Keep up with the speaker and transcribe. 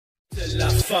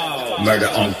Murder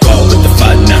on call with the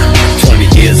fight now.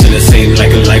 20 years and it seems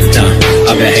like a lifetime.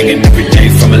 I've been hanging every day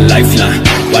from a lifeline.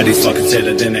 Why these fuckers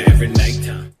tell dinner every night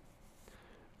time?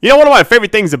 You know, one of my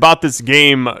favorite things about this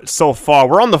game so far,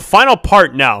 we're on the final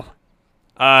part now.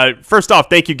 First off,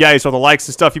 thank you guys for all the likes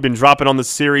and stuff you've been dropping on this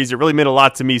series. It really meant a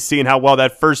lot to me seeing how well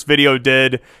that first video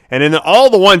did. And then all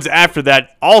the ones after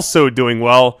that also doing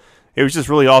well. It was just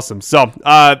really awesome. So,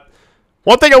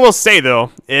 one thing I will say,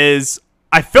 though, is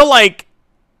I feel like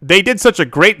they did such a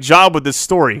great job with this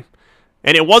story.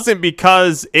 And it wasn't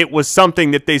because it was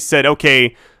something that they said,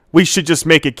 okay, we should just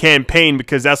make a campaign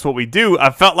because that's what we do. I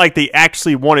felt like they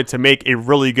actually wanted to make a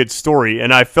really good story.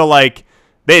 And I feel like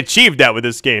they achieved that with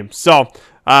this game. So,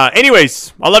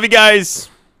 anyways, I love you guys.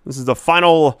 This is the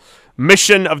final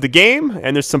mission of the game.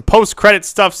 And there's some post-credit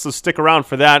stuff, so stick around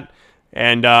for that.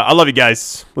 And I love you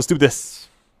guys. Let's do this.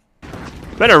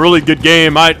 Been a really good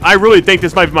game. I really think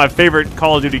this might be my favorite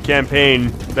Call of Duty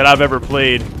campaign that I've ever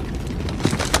played. Wait,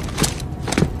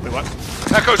 what?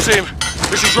 Echo team,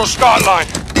 this is your start line.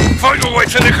 Fight your way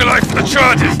to Nikolai for the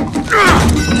charges.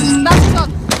 That's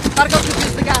on. Marco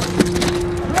should the gun.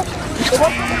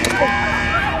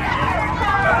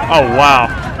 Oh, wow.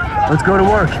 Let's go to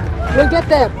work. We'll get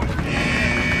there.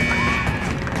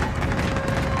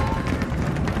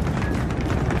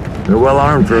 They're well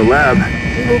armed for a lab.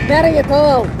 We will bury it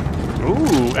all.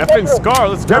 Ooh, effing Scar,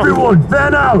 let's go. Everyone,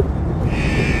 fan out!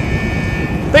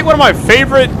 I think one of my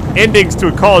favorite endings to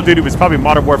a Call of Duty was probably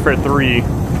Modern Warfare 3.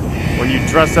 When you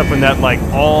dress up in that, like,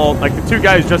 all... Like, the two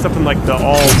guys dress up in, like, the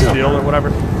all-steel or whatever.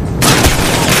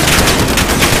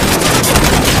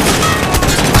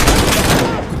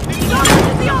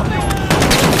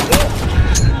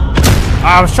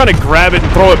 I was trying to grab it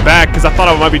and throw it back because I thought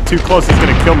I might be too close. It's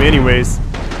going to kill me anyways.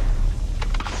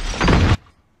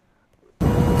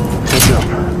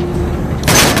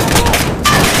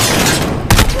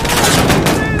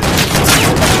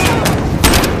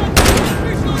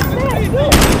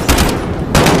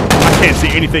 I can't see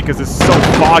anything because it's so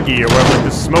foggy or whatever.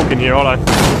 There's smoke in here. Hold on.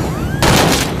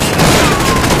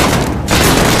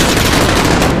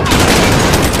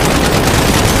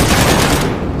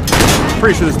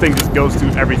 Pretty sure this thing just goes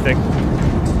through everything.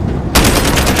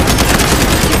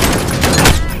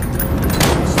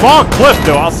 Small cliff,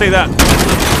 though, I'll say that.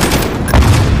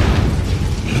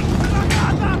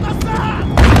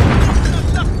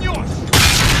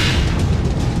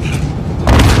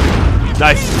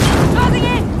 Nice. Closing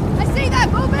in. I see that.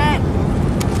 Move in.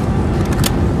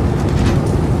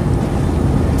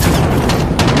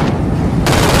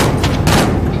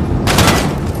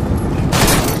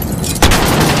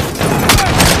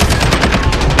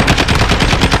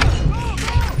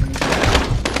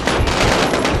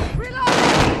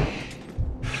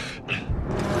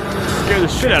 Scared the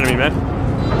shit out of me, man.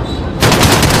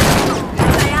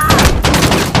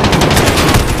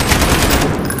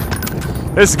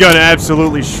 This is gonna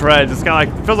absolutely shred. It's kind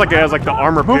of like, it feels like it has like the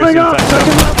armor piercing type stuff.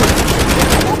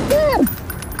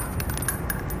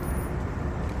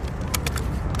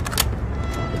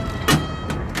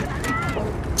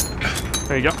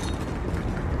 There you go.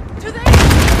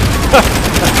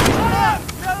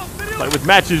 Like with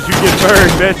matches, you get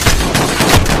burned, bitch.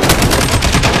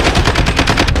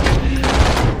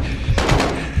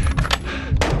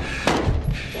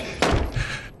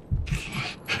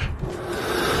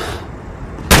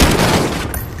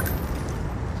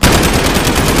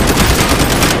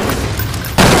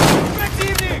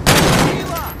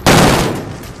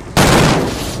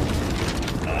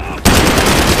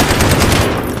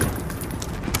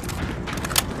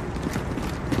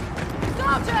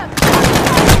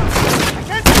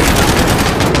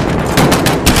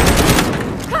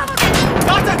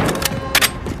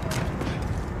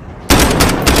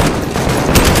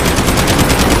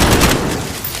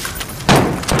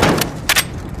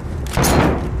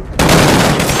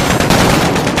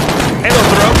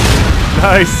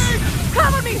 Nice.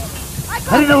 Cover me.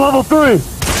 Heading to level 3.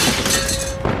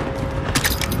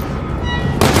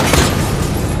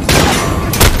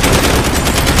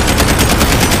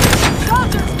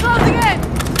 Soldiers closing in.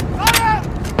 Fire.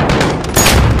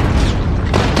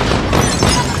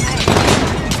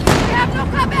 We have no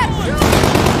combat. Shoot.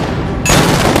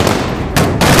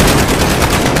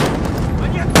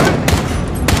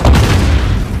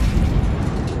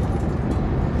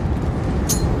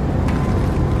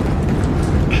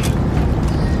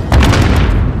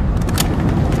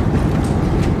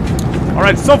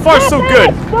 Alright, so far so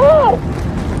good. Let's go!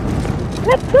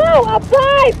 Let's go!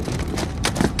 Outside!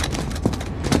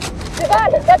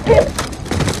 Ivan, that's him!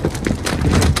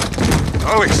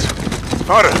 Alex,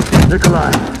 Farhad,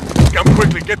 Nikolai. come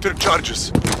quickly, get to the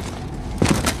charges.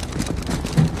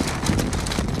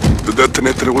 The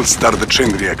detonator will start the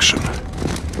chain reaction.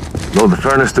 Load the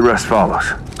furnace, the rest follows.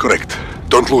 Correct.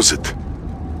 Don't lose it.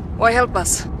 Why help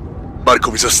us?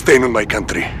 Barkov is a stain on my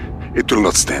country. It will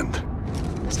not stand.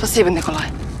 Спасибо, Nikolai.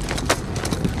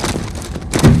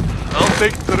 I'll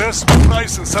take the rest with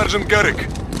Price and Sergeant Garrick.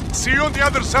 See you on the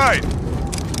other side.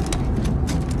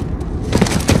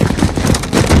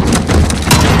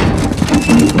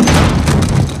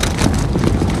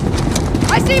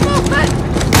 I see movement!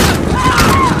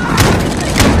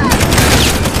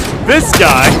 This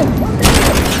guy.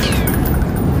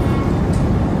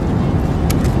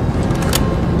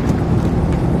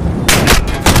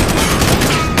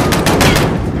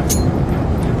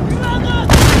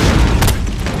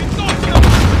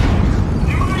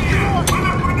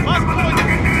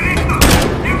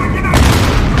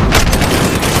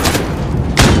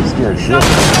 Scared shit.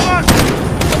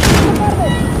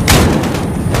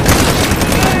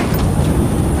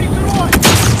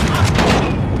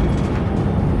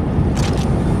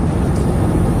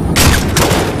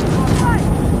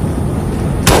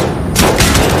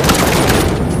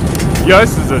 Yo,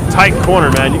 this is a tight corner,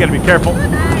 man. You gotta be careful.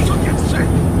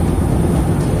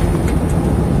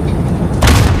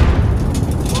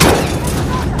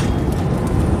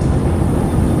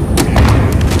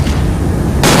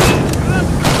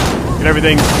 Get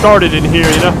everything started in here,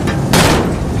 you know?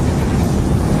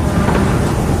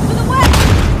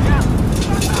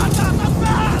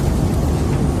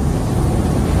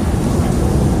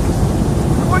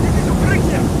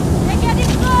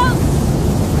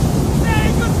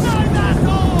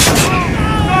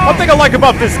 One thing I like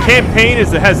about this campaign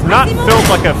is it has not felt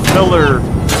like a filler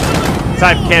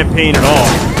type campaign at all.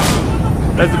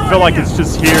 It doesn't feel like it's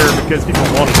just here because people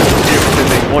wanted to be here because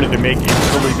they wanted to make a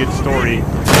really good story.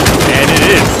 And it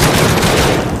is.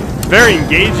 Very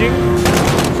engaging.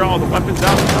 Try all the weapons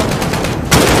out and stuff.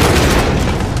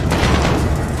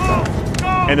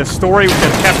 And the story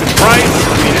with Captain Price,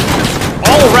 I mean, it's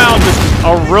all around just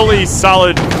a really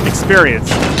solid experience.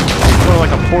 It's sort of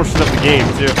like a portion of the game,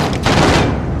 too.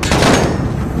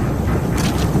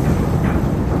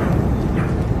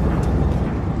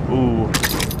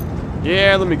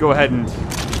 Yeah, let me go ahead and...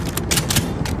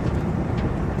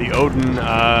 The Odin,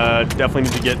 definitely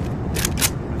need to get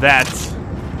that.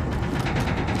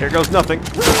 Here goes nothing.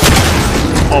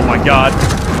 Oh my god.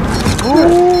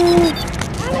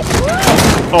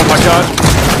 Oh my god.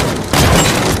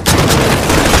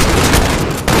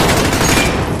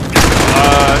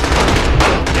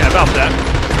 Yeah, about that.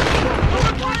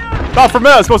 Thought for a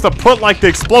minute I was supposed to put like the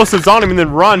explosives on him and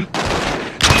then run.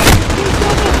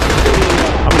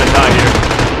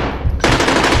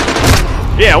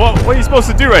 Yeah, what are you supposed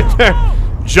to do right there?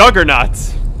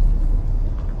 Juggernauts.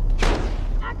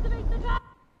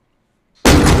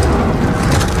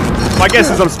 My guess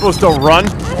is I'm supposed to run.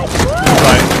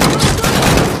 Right.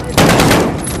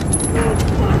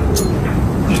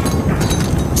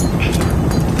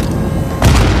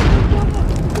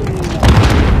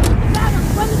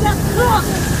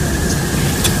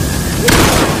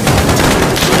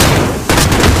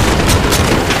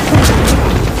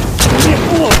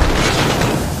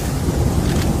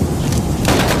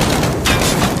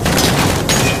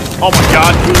 Oh my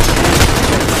god.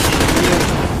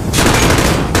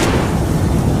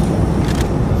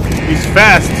 He's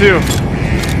fast too.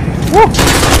 Woo!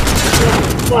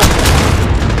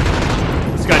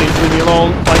 This guy needs to leave me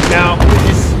alone like now,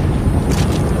 please.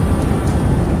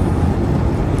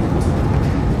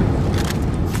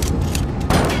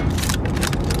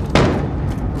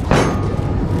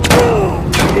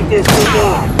 Get this thing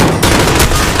off.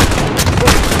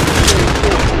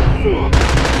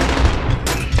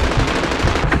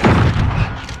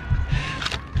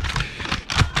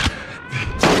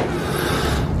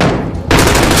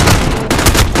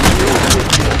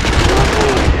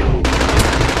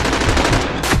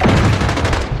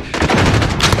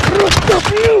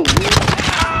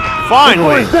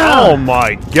 Finally! Oh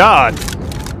my god!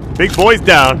 Big boy's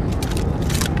down.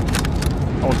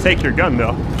 I will take your gun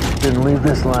though. Didn't leave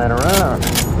this lying around.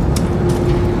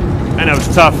 I know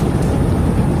it's tough.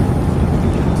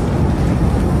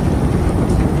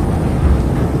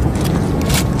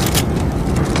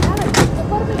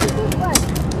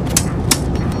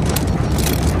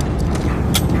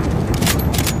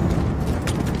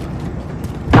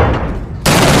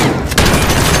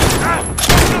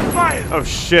 Oh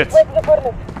shit.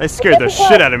 They scared the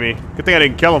shit out of me. Good thing I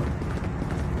didn't kill him.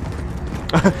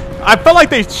 I felt like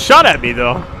they shot at me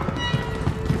though.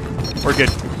 We're good.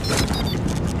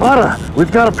 Butter,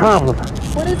 we've got a problem.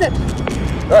 What is it?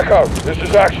 Echo, this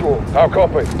is Actual. How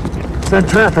copy? Send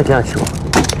traffic actual.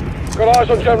 Got eyes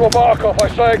on General Barkov. I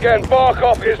say again,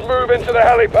 Barkov is moving to the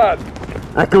helipad.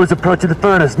 Echo is approaching the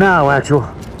furnace now, Actual.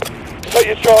 Set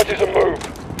your charges and move.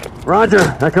 Roger,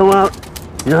 Echo out.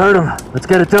 You heard him. Let's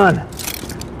get it done.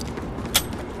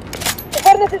 The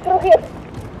furnace is through here.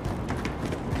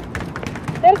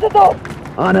 There's the door.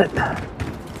 On it.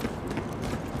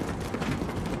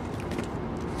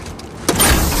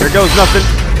 There goes nothing.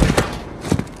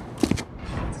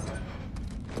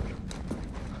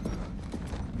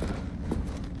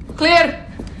 Clear!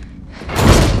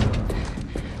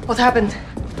 What happened?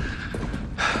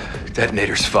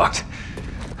 Detonator's fucked.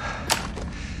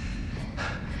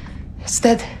 It's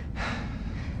dead.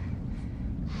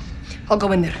 I'll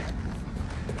go in there.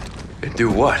 And do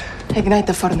what? Ignite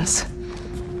the furnace.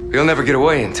 You'll never get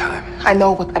away in time. I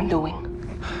know what I'm doing.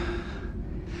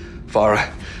 Farah,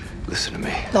 listen to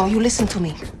me. No, you listen to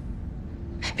me.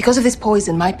 Because of this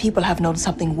poison, my people have known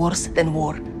something worse than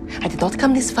war. I did not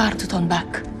come this far to turn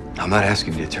back. I'm not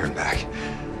asking you to turn back.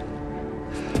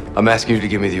 I'm asking you to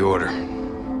give me the order.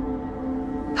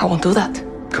 I won't do that.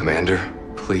 Commander,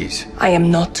 please. I am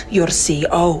not your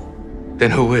CO. Then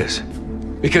who is?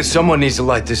 Because someone needs to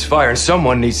light this fire and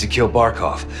someone needs to kill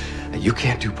Barkov. And you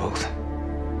can't do both.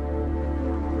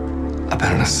 I've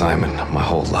been on assignment my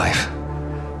whole life.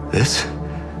 This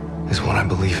is what I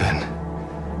believe in.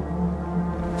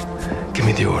 Give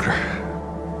me the order.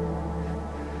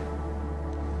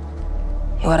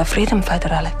 You are a freedom fighter,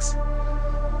 Alex.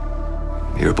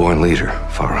 You're a born leader,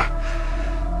 Farah.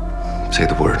 Say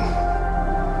the word.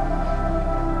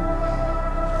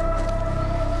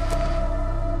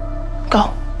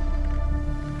 Go.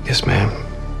 Yes, ma'am.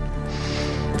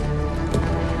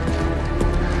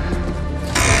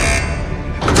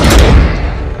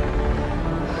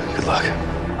 Good luck.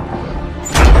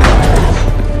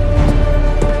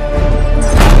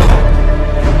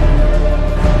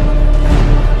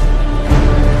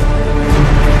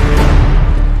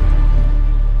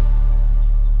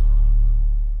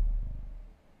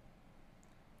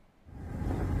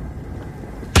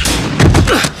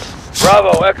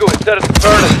 Bravo, Echo is set at the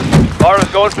furnace.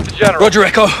 Farah's going for the general. Roger,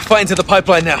 Echo. Fighting to the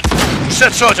pipeline now.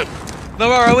 Set, Sergeant. No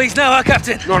ROEs now, huh,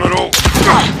 Captain? None at all.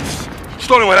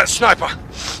 Stolen with that sniper.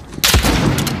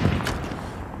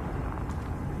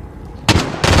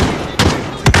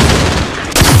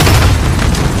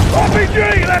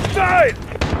 RPG, left side!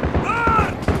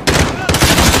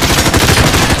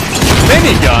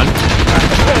 Minigun?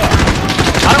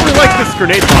 I don't really like this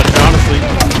grenade launcher, honestly.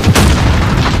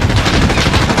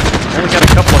 I only got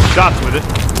a couple of shots with it.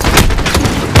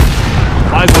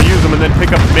 Might as well use them and then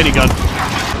pick up the minigun.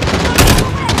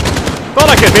 Thought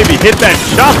I could maybe hit that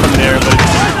shot from there, but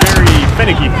it's very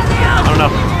finicky. I don't know.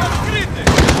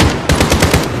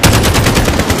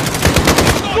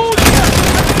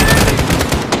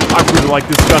 I really like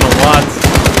this gun a lot.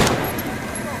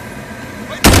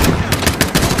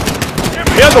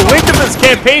 Yeah, the length of this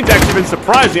campaign's actually been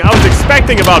surprising. I was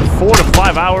expecting about 4 to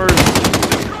 5 hours.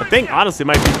 I think, honestly, it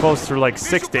might be closer to like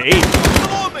 6 to 8.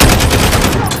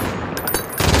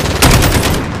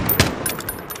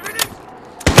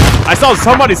 I saw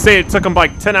somebody say it took him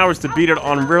like 10 hours to beat it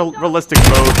on realistic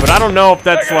mode, but I don't know if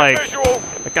that's like...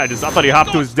 That guy just... I thought he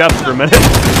hopped to his death for a minute.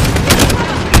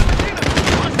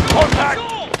 Contact!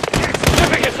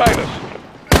 Shipping containers!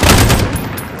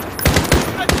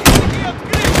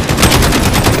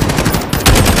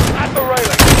 At the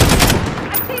railing!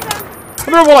 I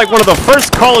remember like one of the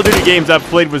first Call of Duty games I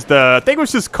played was I think it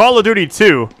was just Call of Duty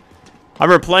 2. I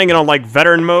remember playing it on like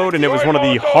veteran mode, and it was one of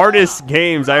the hardest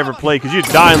games I ever played because you'd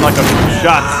die in like a few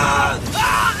shots.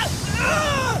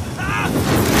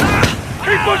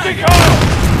 Keep pushing, Kyle!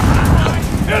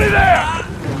 Nearly there!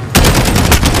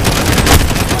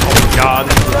 Oh god,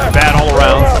 this is bad all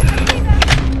around.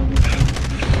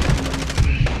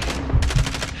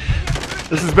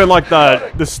 This has been like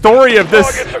the story of this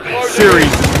series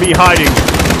is me hiding,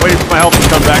 waiting for my health to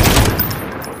come back.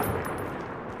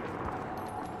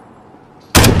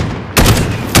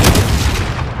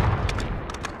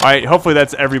 Alright, hopefully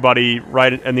that's everybody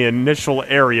right in the initial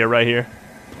area right here.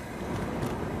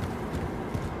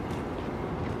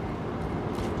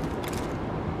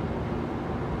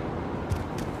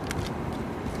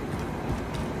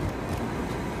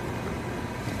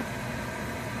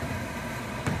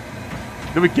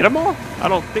 Did we get them all? I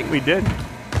don't think we did.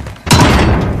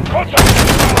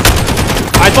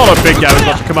 I thought a big guy was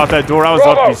about to come out that door. I was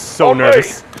about to be so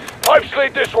nervous. Pipes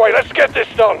lead this way. Let's get this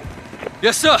done.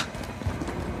 Yes, sir.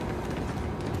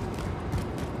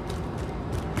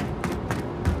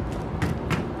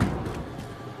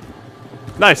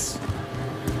 Nice.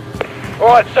 All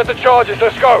right, set the charges.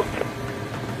 Let's go.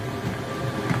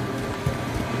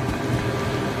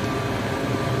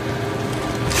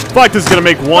 feel like this is gonna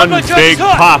make one big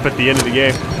pop at the end of the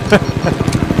game.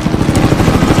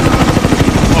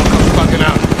 Fucking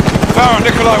out. Farah,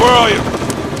 Nikolai, where are you?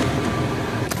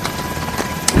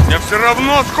 Мне все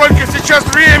равно, сколько сейчас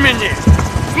времени!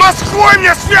 С Москвой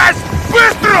мне связь!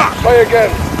 Быстро! Say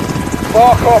again.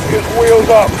 Barkov is wheels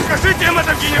up. Скажите им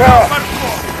это, генерал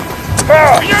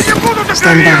Барков! Меня не будут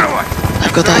игнорировать!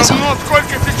 I've got eyes on. Все равно,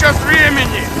 сколько сейчас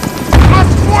времени! С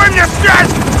Москвой мне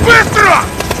связь! Быстро!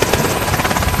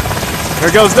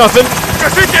 There goes nothing.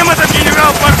 Скажите им это,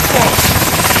 генерал Барков!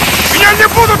 Меня не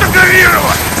будут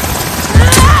игнорировать!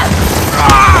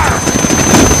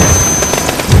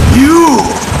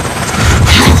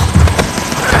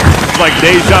 Like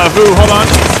deja vu. Hold on.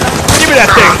 Give me that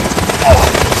thing.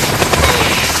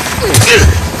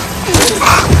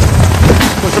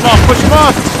 Push him off. Push him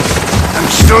off. I'm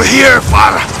still here,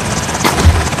 Farah.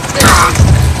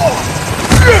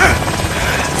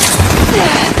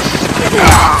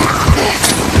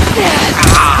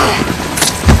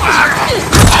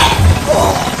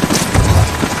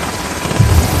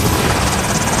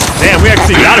 Damn, we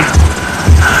actually got him.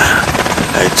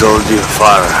 I told you,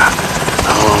 Farah,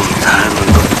 a long time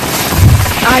ago.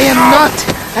 I am not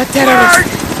a terrorist.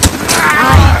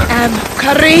 I am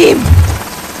Karim.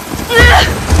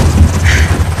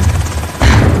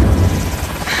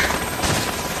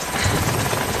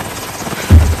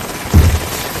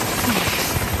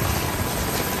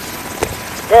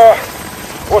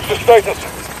 What's the status?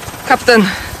 Captain,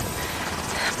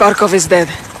 Barkov is dead.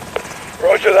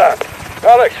 Roger that.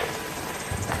 Alex,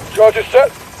 charges set?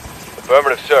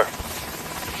 Affirmative, sir.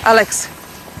 Alex,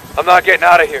 I'm not getting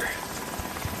out of here.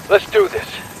 Let's do this.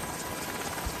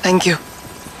 thank you.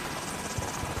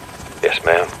 Yes,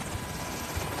 ma'am.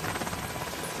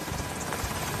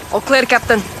 All clear,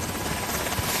 Captain.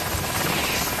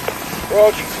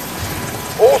 Roger.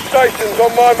 All stations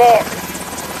on my mark.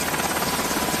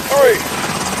 3,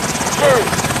 2,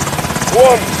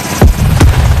 1.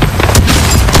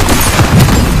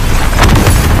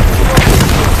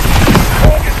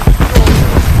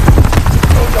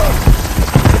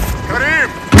 Karim!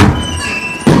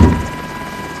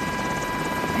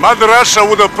 Mother Russia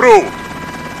would approve.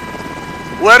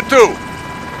 Where to?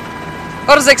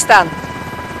 Kazakhstan.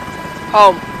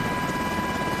 Home.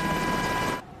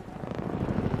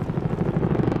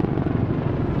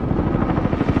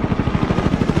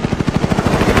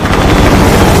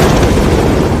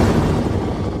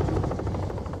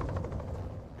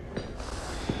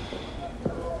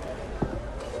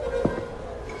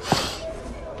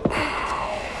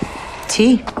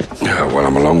 Tea? Yeah, well,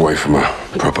 I'm a long way from a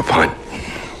proper pint.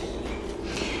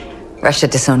 Russia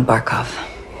disowned Barkov.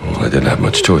 Well, they didn't have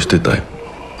much choice, did they?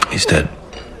 He's dead.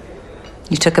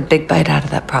 You took a big bite out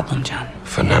of that problem, John.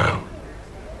 For now.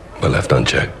 But left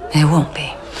unchecked. It won't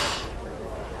be.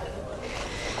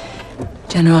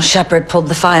 General Shepard pulled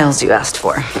the files you asked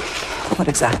for. What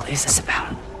exactly is this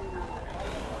about?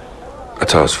 A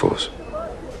task force.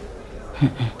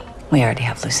 We already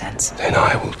have loose ends. Then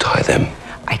I will tie them.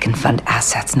 I can fund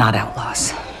assets, not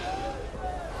outlaws.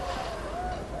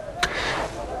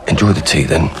 Enjoy the tea,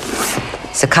 then.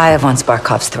 Sakhayev wants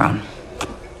Barkov's throne.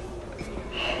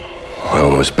 I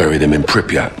almost buried him in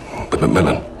Pripyat with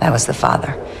Macmillan. That was the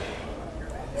father.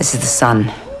 This is the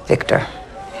son, Victor.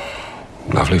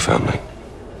 Lovely family.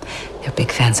 They're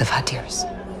big fans of Hadir's.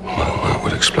 Well, that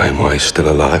would explain why he's still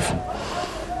alive.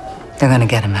 They're gonna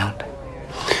get him out.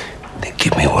 Then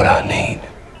give me what I need.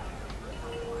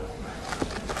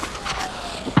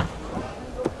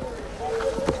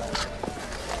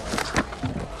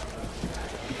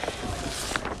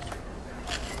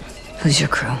 Who's your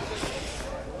crew?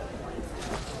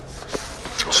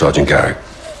 Sergeant Garrick.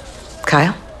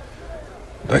 Kyle?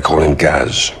 They call him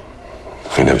Gaz.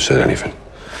 He never said anything.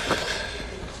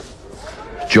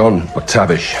 John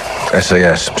McTavish,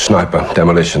 SAS, sniper,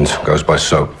 demolitions, goes by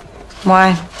SOAP.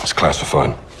 Why? It's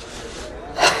classified.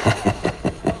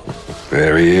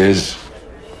 There he is.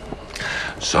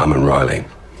 Simon Riley.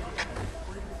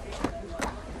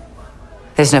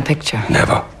 There's no picture.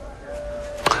 Never.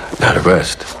 Now the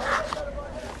rest.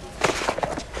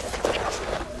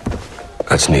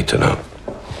 That's neat to know.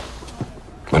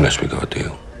 Unless we got a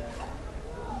deal.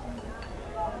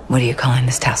 What are you calling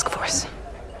this task force?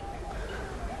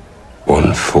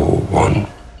 141.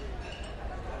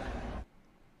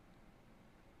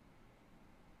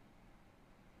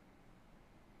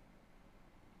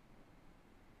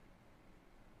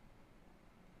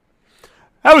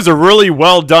 That was a really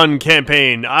well done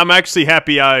campaign. I'm actually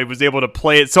happy I was able to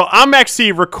play it. So I'm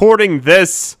actually recording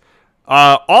this,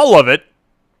 all of it,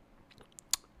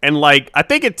 And, like, I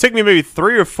think it took me maybe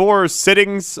 3 or 4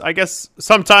 sittings, I guess.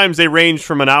 Sometimes they range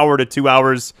from an hour to 2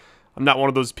 hours. I'm not one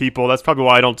of those people. That's probably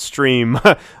why I don't stream.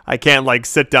 I can't, like,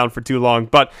 sit down for too long.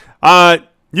 But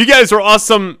you guys are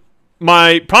awesome.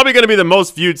 Probably going to be the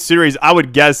most viewed series, I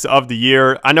would guess, of the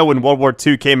year. I know when World War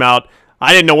II came out,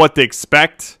 I didn't know what to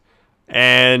expect.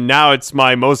 And now it's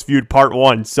my most viewed part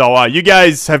 1. So you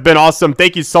guys have been awesome.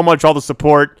 Thank you so much for all the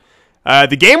support.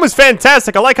 The game was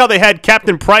fantastic. I like how they had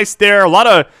Captain Price there. A lot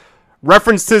of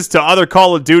references to other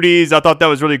Call of Duties. I thought that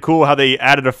was really cool how they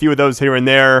added a few of those here and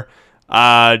there.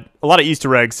 A lot of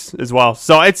Easter eggs as well.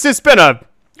 So it's just been a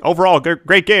overall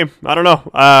great game. I don't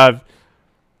know.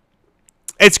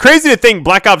 It's crazy to think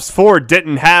Black Ops 4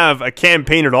 didn't have a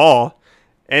campaign at all.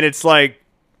 And it's like,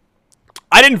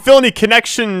 I didn't feel any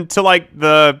connection to like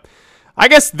I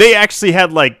guess they actually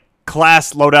had like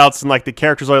class loadouts and like the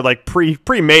characters are like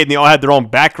pre-made and they all had their own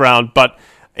background. But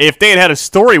if they had a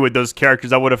story with those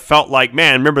characters, I would have felt like,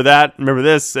 man, remember that, remember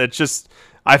this. It's just,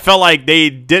 I felt like they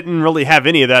didn't really have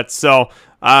any of that. So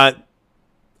I'm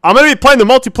going to be playing the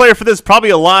multiplayer for this probably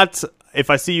a lot. If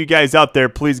I see you guys out there,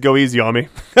 please go easy on me.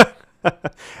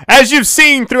 As you've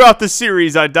seen throughout the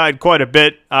series, I died quite a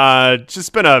bit. It's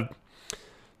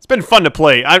been fun to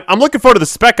play. I'm looking forward to the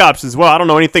Spec Ops as well. I don't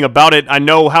know anything about it. I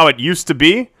know how it used to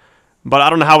be, but I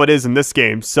don't know how it is in this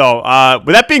game. So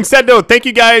with that being said, though, thank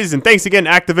you guys, and thanks again,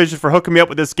 Activision, for hooking me up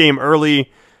with this game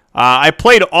early. I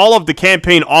played all of the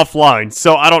campaign offline,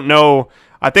 so I don't know.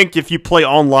 I think if you play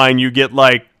online, you get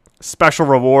like special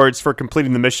rewards for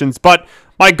completing the missions. But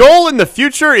my goal in the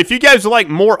future, if you guys would like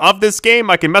more of this game,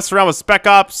 I can mess around with Spec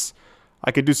Ops.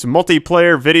 I could do some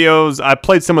multiplayer videos. I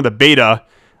played some of the beta.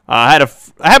 I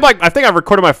think I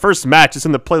recorded my first match. It's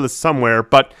in the playlist somewhere.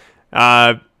 But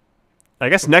I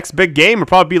guess next big game would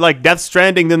probably be like Death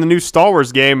Stranding, then the new Star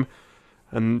Wars game.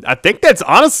 And I think that's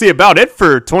honestly about it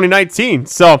for 2019.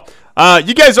 So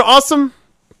you guys are awesome.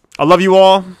 I love you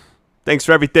all. Thanks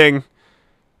for everything.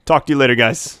 Talk to you later,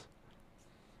 guys.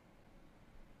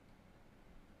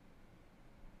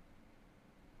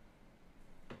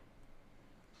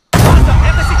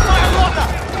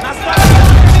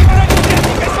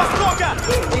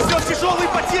 Тяжелые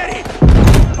потери!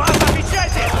 База,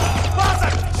 отвечайте! База!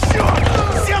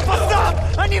 Черт! Всем постам!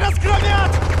 Они нас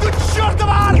громят! Тут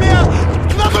чертова армия!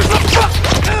 Нам нужно...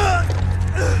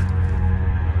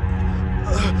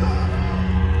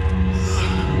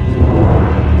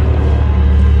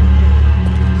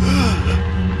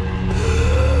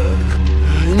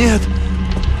 Нет!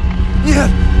 Нет!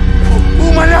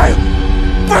 Умоляю!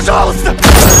 Пожалуйста!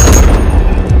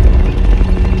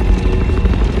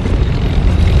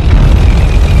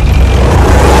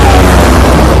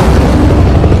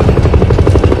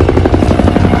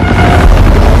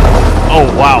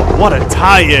 Oh, wow. What a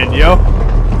tie-in, yo.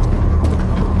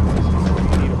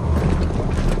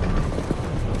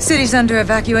 City's under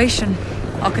evacuation.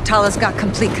 Alcatala's got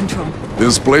complete control.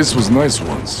 This place was nice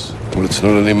once. Well, it's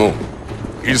not anymore.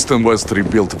 East and West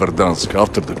rebuilt Verdansk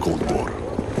after the Cold War.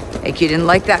 AQ didn't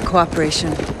like that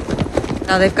cooperation.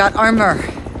 Now they've got armor,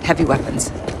 heavy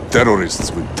weapons.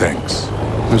 Terrorists with tanks.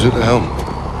 Who's at the helm?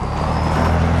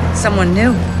 Someone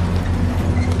new.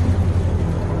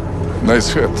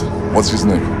 Nice hat. What's his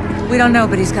name? We don't know,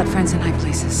 but he's got friends in high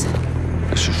places.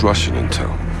 This is Russian intel.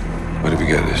 Where did we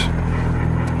get this?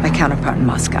 My counterpart in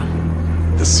Moscow.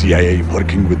 The CIA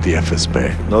working with the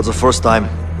FSB. Not the first time.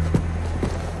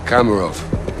 Kamarov.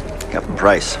 Captain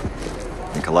Price.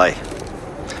 Nikolai.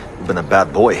 You've been a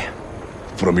bad boy.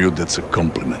 From you, that's a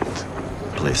compliment.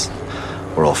 Please.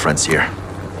 We're all friends here.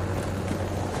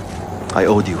 I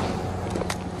owed you.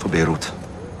 For Beirut.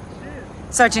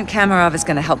 Sergeant Kamarov is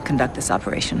going to help conduct this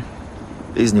operation.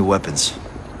 These new weapons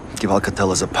give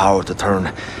Alcatala the power to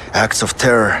turn acts of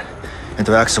terror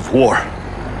into acts of war.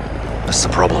 That's the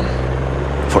problem.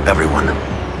 For everyone.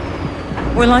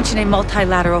 We're launching a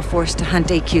multilateral force to hunt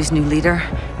AQ's new leader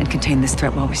and contain this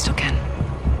threat while we still can.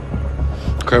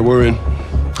 Okay, we're in.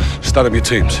 Start up your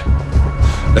teams.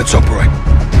 Let's operate.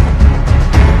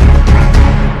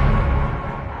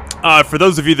 For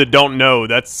those of you that don't know,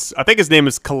 I think his name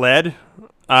is Khaled.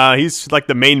 He's like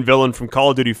the main villain from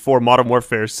Call of Duty 4 Modern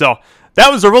Warfare. So that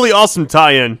was a really awesome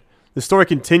tie-in. The story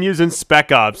continues in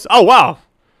Spec Ops. Oh, wow.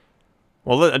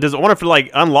 Well, does it wonder if it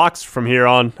like unlocks from here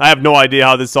on? I have no idea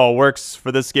how this all works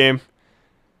for this game.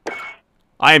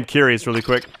 I am curious really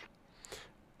quick.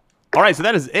 All right, so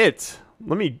that is it.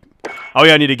 Let me... Oh,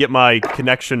 yeah, I need to get my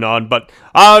connection on. But,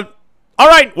 all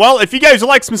right, well, if you guys would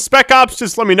like some Spec Ops,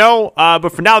 just let me know. But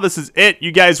for now, this is it.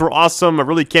 You guys were awesome. I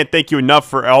really can't thank you enough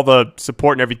for all the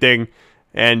support and everything.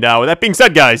 And with that being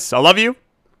said, guys, I love you.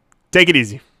 Take it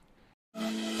easy.